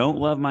 If you don't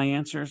love my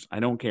answers, I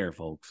don't care,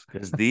 folks,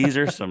 because these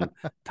are some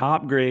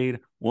top grade,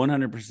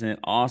 100%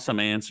 awesome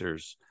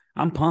answers.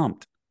 I'm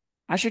pumped.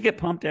 I should get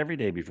pumped every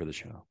day before the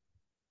show.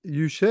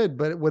 You should,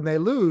 but when they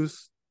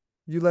lose,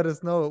 you let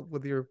us know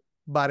with your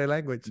body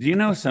language. Do you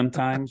know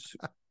sometimes,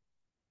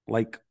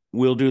 like,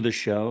 we'll do the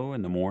show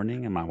in the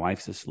morning and my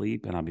wife's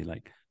asleep, and I'll be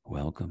like,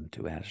 welcome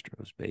to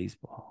Astros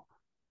baseball.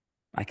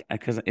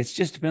 Because it's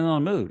just depending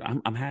on the mood.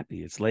 I'm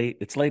happy. It's late.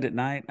 It's late at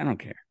night. I don't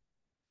care.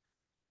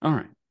 All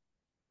right.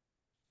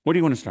 What do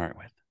you want to start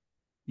with?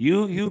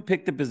 You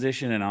pick the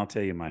position, and I'll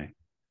tell you my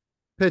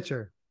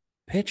pitcher.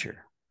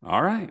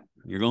 All right.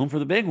 You're going for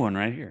the big one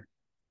right here.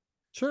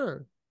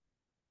 Sure.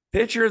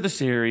 Pitcher of the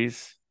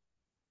series,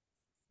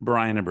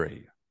 Brian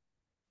Abreu.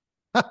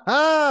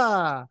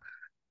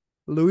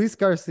 Luis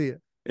Garcia.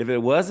 If it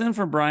wasn't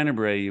for Brian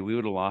Abreu, we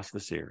would have lost the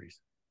series.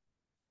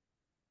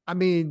 I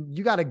mean,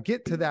 you got to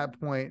get to that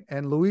point,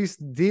 and Luis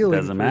dealing.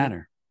 Doesn't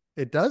matter.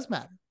 It does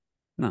matter.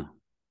 No.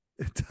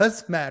 It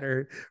does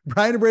matter.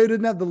 Brian Abreu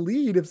didn't have the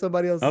lead if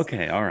somebody else.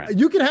 Okay, all right.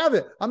 You can have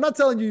it. I'm not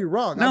telling you you're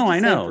wrong. No, I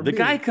know. The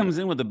guy comes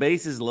in with the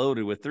bases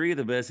loaded with 3 of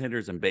the best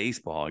hitters in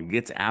baseball and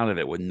gets out of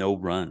it with no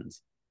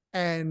runs.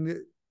 And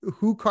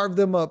who carved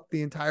them up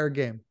the entire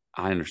game?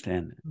 I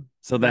understand that.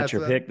 So that's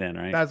your pick then,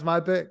 right? That's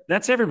my pick.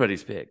 That's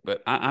everybody's pick,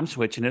 but I'm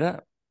switching it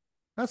up.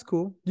 That's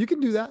cool. You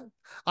can do that.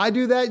 I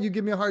do that. You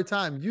give me a hard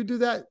time. You do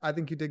that. I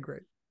think you did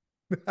great.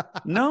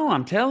 No,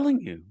 I'm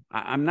telling you.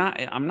 I'm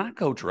not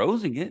Coach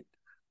Rosing it.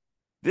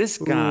 This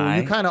guy.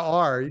 Ooh, you kind of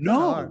are.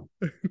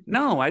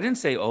 No, I didn't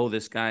say,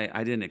 this guy,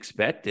 I didn't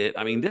expect it.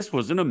 I mean, this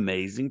was an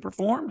amazing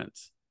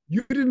performance.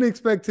 You didn't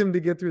expect him to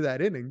get through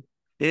that inning.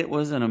 It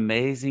was an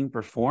amazing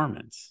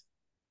performance.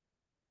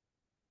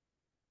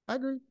 I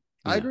agree.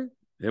 Yeah, I agree.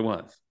 It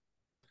was.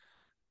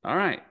 All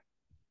right.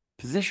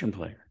 Position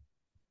player.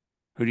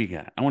 Who do you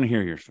got? I want to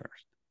hear yours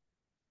first.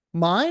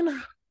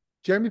 Mine,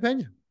 Jeremy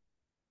Pena.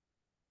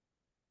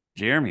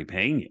 Jeremy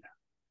Pena.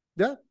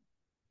 Yeah.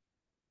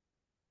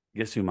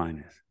 Guess who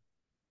mine is?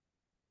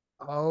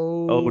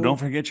 Oh, don't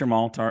forget your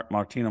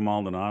Martino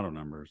Maldonado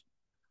numbers.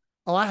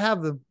 Oh, I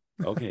have them.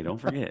 Okay, don't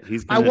forget.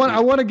 I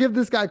want to give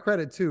this guy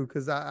credit too,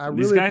 because I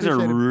really these guys are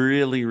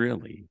really,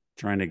 really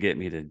trying to get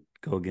me to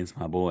go against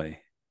my boy.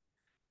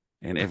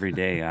 And every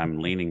day I'm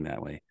leaning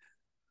that way.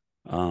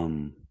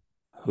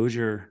 Who's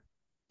your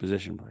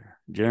position player?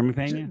 Jeremy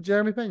Pena?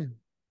 Jeremy Pena.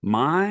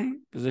 My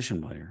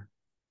position player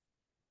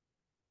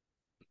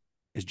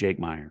is Jake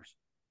Myers.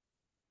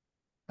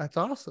 That's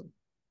awesome.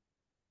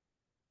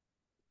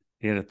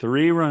 He had a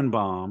 3-run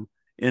bomb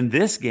in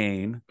this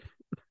game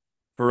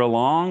for a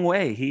long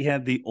way. He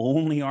had the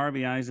only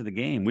RBIs of the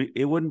game.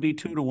 It wouldn't be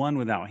 2-1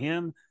 without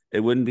him It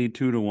wouldn't be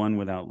 2-1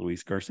 without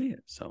Luis Garcia.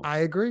 So I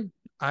agree.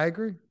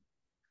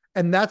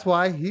 And that's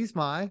why he's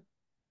my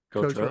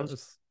Coach Coach Rose.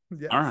 Rose.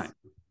 Yes. All right.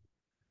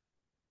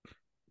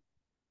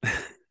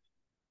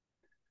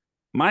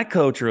 My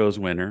Coach Rose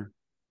winner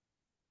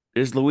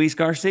is Luis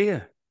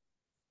Garcia.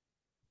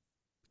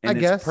 And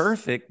I guess. it's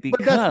perfect But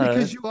that's because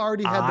because you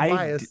already had the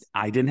bias.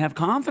 I didn't have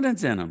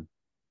confidence in him.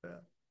 Yeah.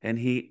 And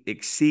he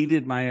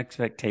exceeded my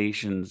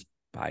expectations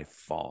by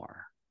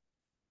far.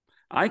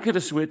 I could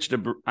have switched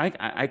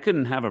I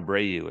couldn't have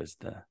Abreu as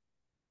the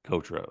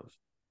Coach Rose.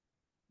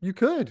 You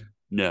could.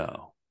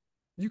 No.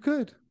 You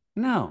could.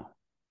 No.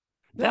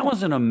 Yeah. That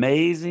was an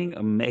amazing,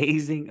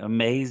 amazing,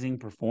 amazing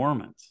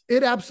performance.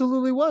 It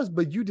absolutely was,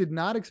 but you did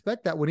not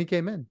expect that when he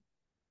came in.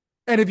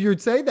 And if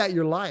you'd say that,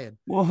 you're lying.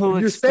 Well,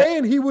 you're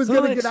saying he was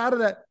going to get out of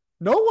that.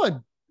 No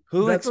one.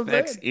 Who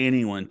expects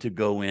anyone to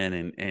go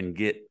in and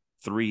get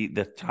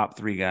the top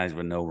three guys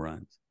with no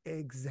runs?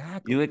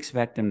 Exactly. You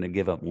expect them to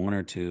give up one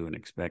or two and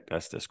expect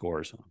us to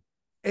score some.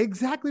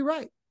 Exactly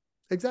right.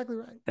 Exactly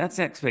right. That's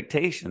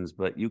expectations,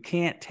 but you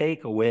can't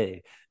take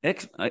away.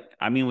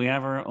 I mean, we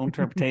have our own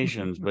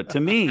interpretations, but to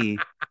me,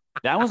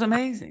 that was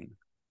amazing.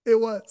 It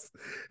was.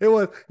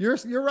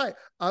 You're right.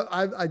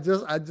 I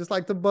just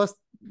like to bust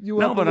you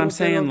up. No, but I'm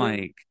saying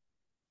like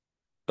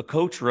a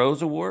Coach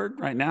Rose award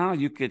right now,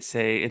 you could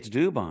say it's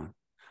Dubon.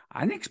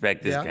 I didn't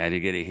expect this guy to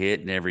get a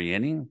hit in every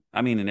inning.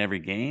 I mean, in every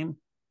game,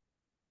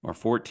 or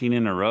 14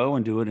 in a row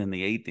and do it in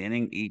the 8th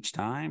inning each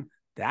time.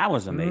 That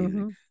was amazing.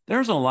 Mm-hmm.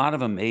 There's a lot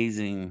of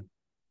amazing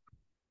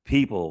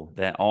people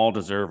that all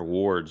deserve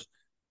awards,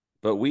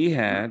 but we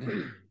had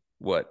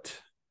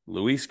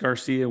Luis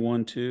Garcia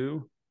won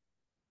 2,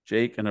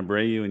 Jake and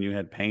Abreu, and you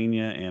had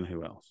Pena, and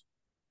who else?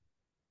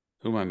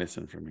 Who am I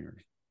missing from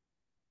yours?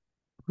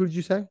 Who did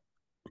you say?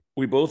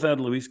 We both had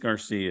Luis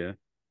Garcia.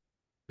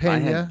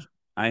 Pena.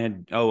 I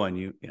had and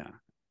you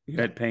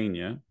had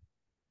Pena.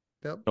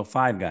 Yep. So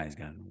 5 guys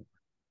got an award.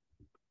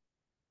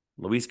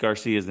 Luis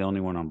Garcia is the only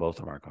one on both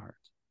of our cards.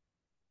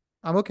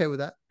 I'm okay with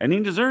that. And he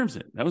deserves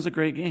it. That was a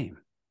great game.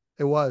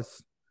 It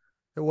was.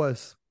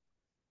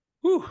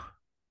 Whew.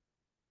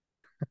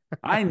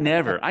 I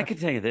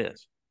could tell you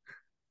this.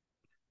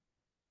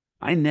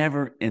 I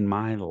never in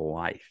my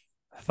life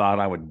thought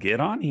I would get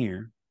on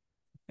here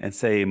and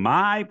say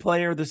my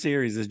player of the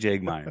series is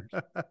Jake Myers.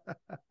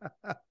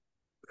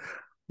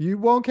 You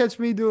won't catch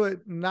me do it.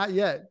 Not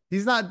yet.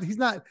 He's not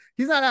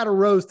out of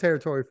Rose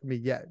territory for me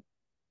yet.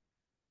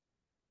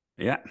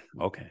 Yeah.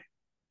 Okay.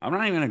 I'm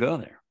not even going to go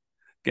there.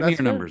 Give me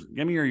your numbers.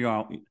 Give me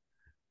your.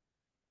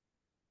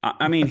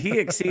 I mean, he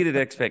exceeded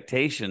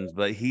expectations,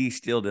 but he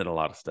still did a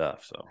lot of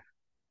stuff. So.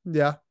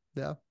 Yeah.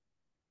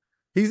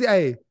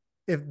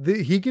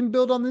 If he can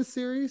build on this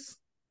series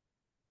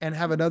and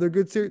have another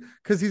good series,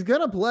 because he's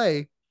going to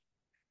play.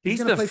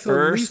 He's the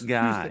first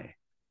guy.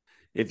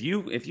 If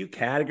you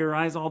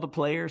categorize all the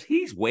players,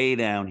 he's way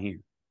down here.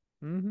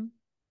 Mm-hmm.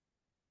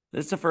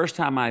 This is the first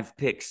time I've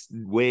picked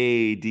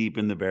way deep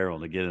in the barrel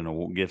to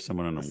give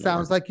someone an award.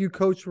 Sounds like you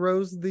Coach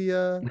Rose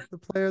the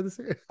player of the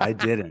series. I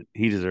didn't.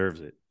 He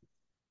deserves it.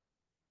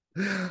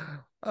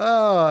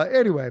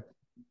 Anyway,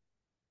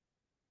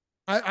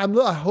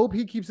 I hope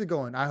he keeps it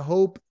going. I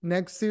hope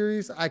next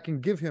series I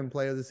can give him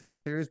player of the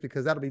series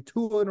because that'll be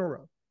 2 in a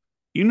row.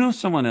 You know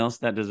someone else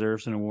that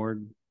deserves an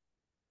award?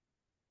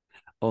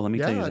 Oh, let me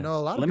tell you this. I know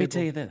a lot of Let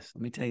people.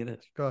 me tell you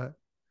this. Go ahead.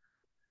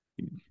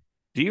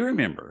 Do you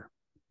remember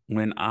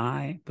when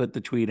I put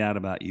the tweet out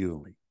about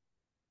Yuli?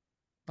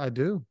 I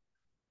do.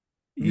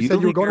 You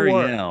said you were going to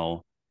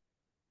work.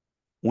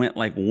 Went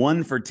like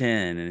 1 for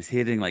 10 and is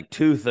hitting like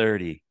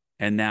 230.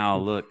 And now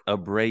look,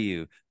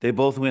 Abreu. They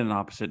both went in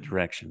opposite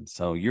directions.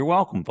 So you're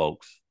welcome,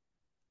 folks.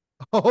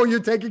 Oh,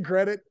 you're taking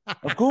credit?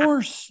 Of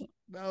course.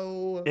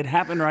 No. It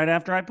happened right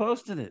after I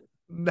posted it.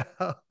 No.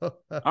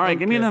 All right,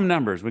 give me them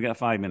numbers. We got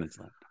 5 minutes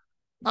left.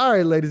 All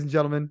right, ladies and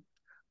gentlemen.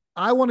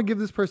 I want to give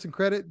this person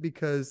credit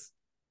because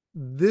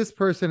this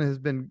person has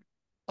been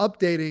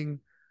updating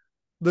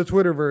the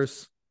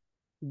Twitterverse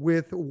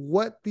with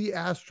what the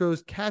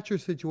Astros catcher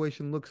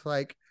situation looks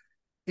like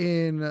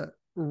in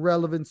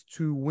relevance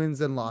to wins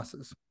and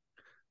losses.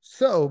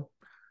 So,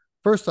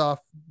 first off,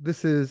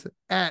 this is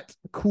at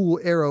Cool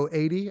Arrow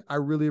 80. I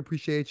really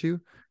appreciate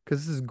you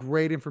because this is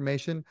great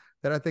information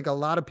that I think a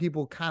lot of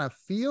people kind of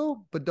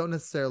feel but don't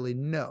necessarily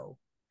know.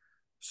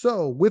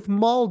 So, with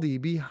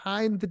Maldi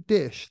behind the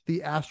dish,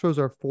 the Astros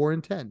are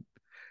 4-10.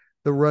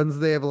 The runs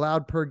they have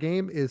allowed per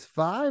game is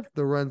 5.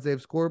 The runs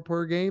they've scored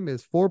per game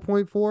is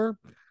 4.4.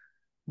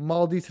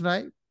 Maldi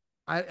tonight,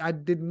 I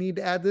didn't need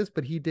to add this,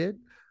 but he did.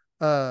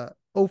 0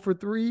 for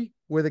 3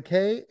 with a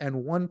K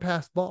and 1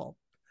 passed ball.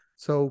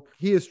 So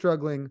he is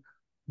struggling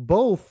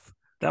both.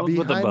 That was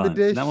with a bunt.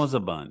 That was a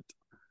bunt.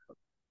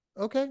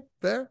 Okay,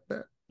 fair.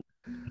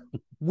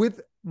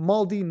 With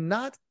Maldi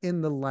not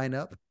in the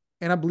lineup,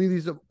 and I believe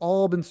these have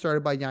all been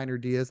started by Yainer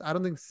Diaz. I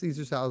don't think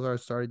Cesar Salazar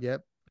started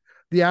yet.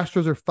 The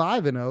Astros are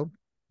 5-0.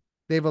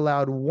 They've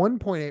allowed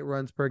 1.8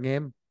 runs per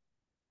game,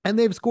 and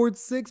they've scored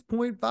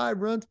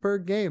 6.5 runs per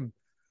game.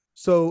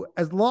 So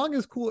as long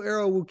as Cool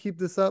Arrow will keep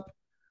this up,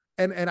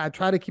 and I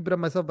try to keep it up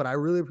myself, but I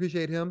really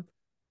appreciate him.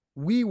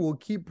 We will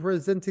keep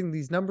presenting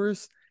these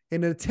numbers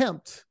in an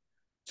attempt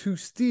to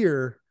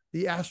steer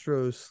the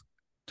Astros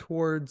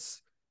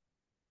towards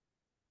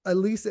at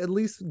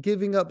least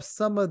giving up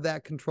some of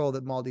that control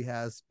that Maldi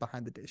has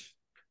behind the dish.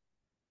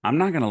 I'm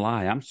not going to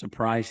lie. I'm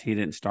surprised he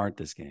didn't start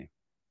this game.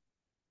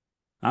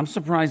 I'm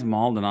surprised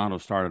Maldonado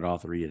started all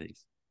three of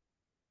these.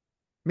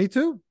 Me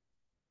too.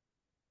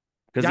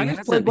 Because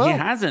he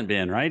hasn't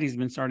been, right? He's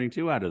been starting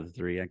 2 out of the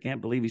 3. I can't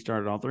believe he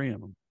started all 3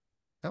 of them.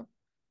 Yep.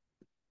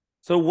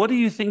 So what do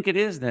you think it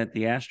is that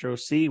the Astros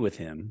see with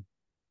him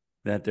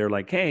that they're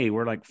like, hey,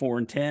 we're like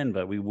 4-10,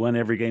 but we won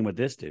every game with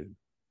this dude?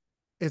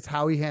 It's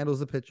how he handles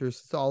the pitchers.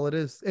 That's all it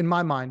is. In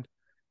my mind,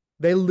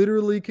 they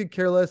literally could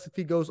care less if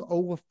he goes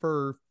 0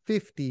 for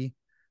 50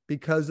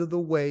 because of the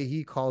way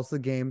he calls the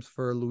games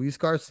for Luis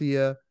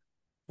Garcia,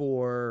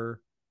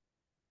 for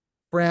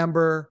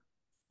Framber,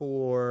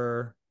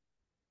 for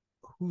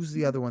who's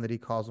the other one that he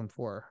calls them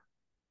for?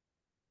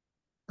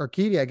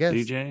 Urquidy, I guess.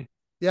 DJ?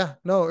 Yeah,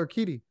 no,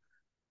 Urquidy.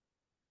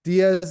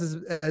 Diaz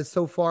is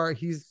so far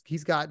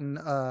he's gotten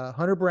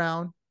Hunter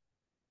Brown,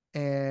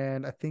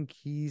 and I think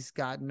he's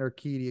gotten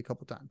Urquidy a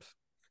couple times.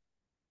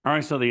 All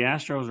right, so the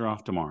Astros are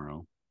off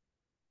tomorrow.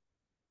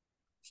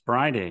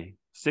 Friday,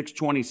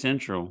 6:20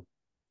 Central,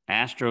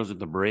 Astros at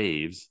the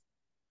Braves.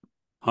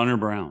 Hunter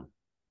Brown,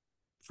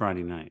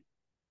 Friday night.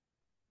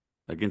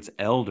 Against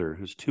Elder,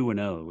 who's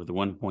 2-0 with a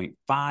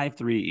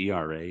 1.53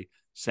 ERA.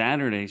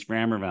 Saturday's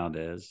Framber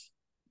Valdez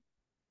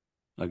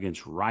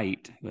against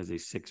Wright, who has a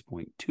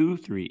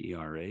 6.23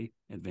 ERA.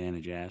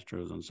 Advantage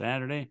Astros on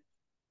Saturday.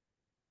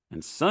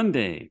 And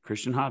Sunday,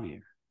 Christian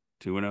Javier,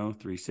 2-0,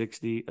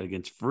 360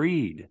 against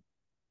Fried.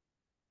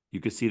 You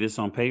could see this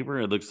on paper.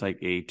 It looks like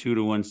a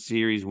 2-1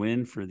 series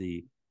win for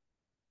the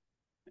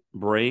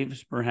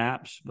Braves,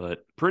 perhaps,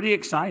 but pretty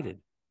excited.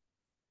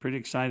 Pretty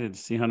excited to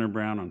see Hunter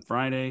Brown on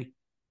Friday.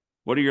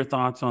 What are your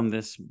thoughts on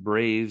this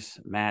Braves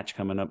match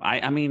coming up?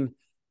 I mean,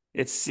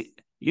 it's,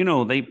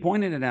 they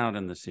pointed it out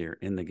in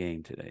the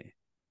game today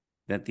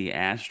that the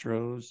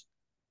Astros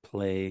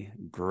play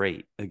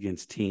great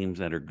against teams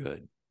that are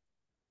good.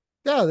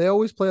 Yeah, they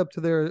always play up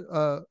to their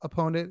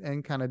opponent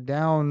and kind of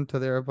down to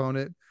their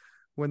opponent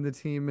when the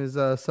team is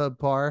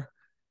subpar.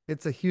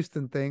 It's a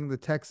Houston thing. The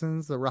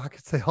Texans, the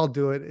Rockets, they all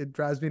do it. It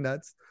drives me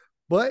nuts.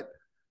 But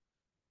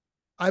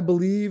I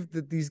believe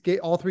that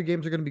all 3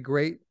 games are going to be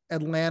great.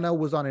 Atlanta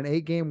was on an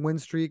 8-game win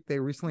streak. They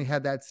recently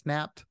had that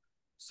snapped.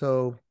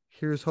 So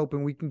here's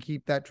hoping we can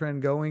keep that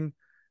trend going.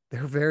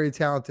 They're very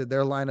talented.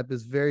 Their lineup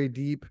is very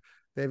deep.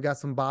 They've got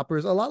some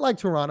boppers, a lot like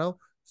Toronto.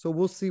 So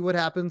we'll see what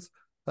happens.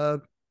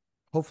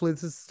 Hopefully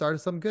this is the start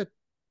of something good.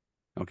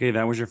 Okay,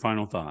 that was your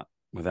final thought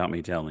without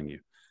me telling you.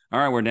 All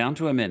right, we're down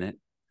to a minute.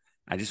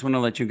 I just want to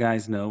let you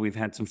guys know we've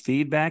had some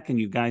feedback and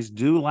you guys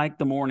do like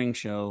the morning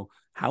show.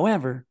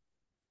 However,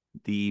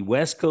 the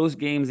West Coast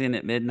game's in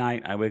at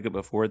midnight. I wake up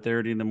at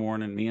 4:30 in the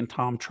morning. Me and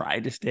Tom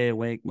tried to stay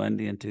awake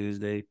Monday and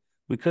Tuesday.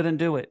 We couldn't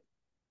do it.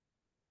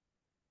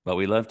 But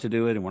we love to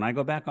do it. And when I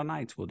go back on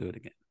nights, we'll do it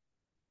again.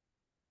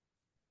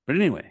 But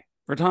anyway,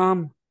 for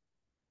Tom,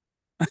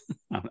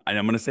 I'm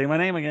going to say my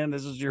name again.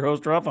 This is your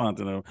host, Rob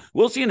Fontenot.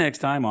 We'll see you next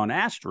time on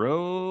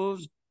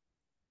Astros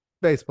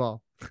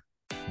Baseball.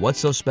 What's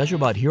so special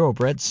about Hero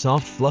Bread's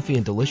soft, fluffy,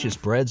 and delicious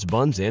breads,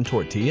 buns, and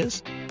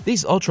tortillas?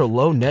 These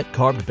ultra-low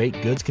net-carb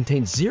baked goods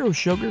contain 0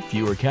 sugar,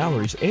 fewer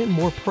calories, and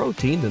more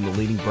protein than the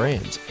leading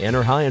brands, and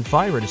are high in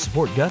fiber to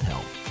support gut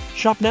health.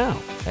 Shop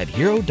now at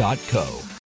Hero.co.